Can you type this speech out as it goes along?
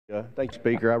Thank you,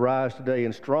 Speaker. I rise today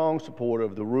in strong support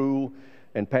of the rule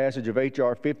and passage of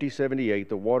H.R. 5078,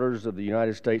 the Waters of the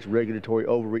United States Regulatory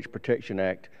Overreach Protection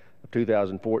Act of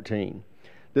 2014.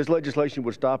 This legislation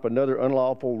would stop another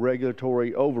unlawful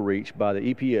regulatory overreach by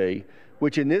the EPA,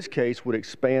 which in this case would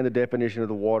expand the definition of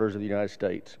the waters of the United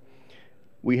States.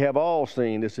 We have all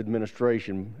seen this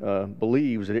administration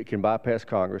believes that it can bypass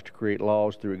Congress to create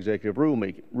laws through executive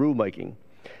rulemaking,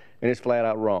 and it's flat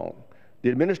out wrong. The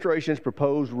administration's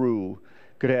proposed rule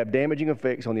could have damaging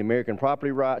effects on the American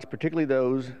property rights, particularly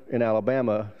those in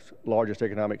Alabama's largest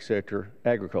economic sector,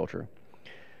 agriculture.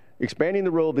 Expanding the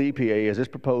role of the EPA, as this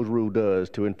proposed rule does,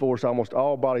 to enforce almost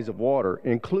all bodies of water,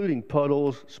 including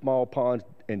puddles, small ponds,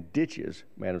 and ditches,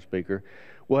 Madam Speaker,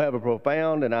 will have a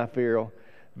profound and, I feel,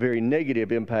 very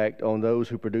negative impact on those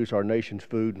who produce our nation's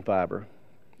food and fiber.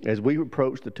 As we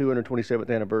approach the 227th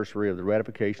anniversary of the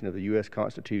ratification of the U.S.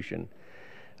 Constitution,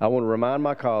 I want to remind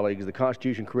my colleagues the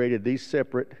Constitution created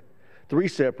three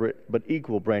separate but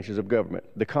equal branches of government.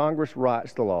 The Congress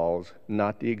writes the laws,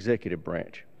 not the executive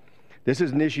branch. This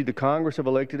is an issue the Congress of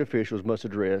elected officials must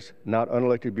address, not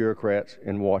unelected bureaucrats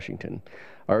in Washington.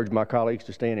 I urge my colleagues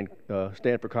to stand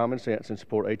for common sense and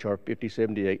support H.R.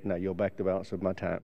 5078, and I yield back the balance of my time.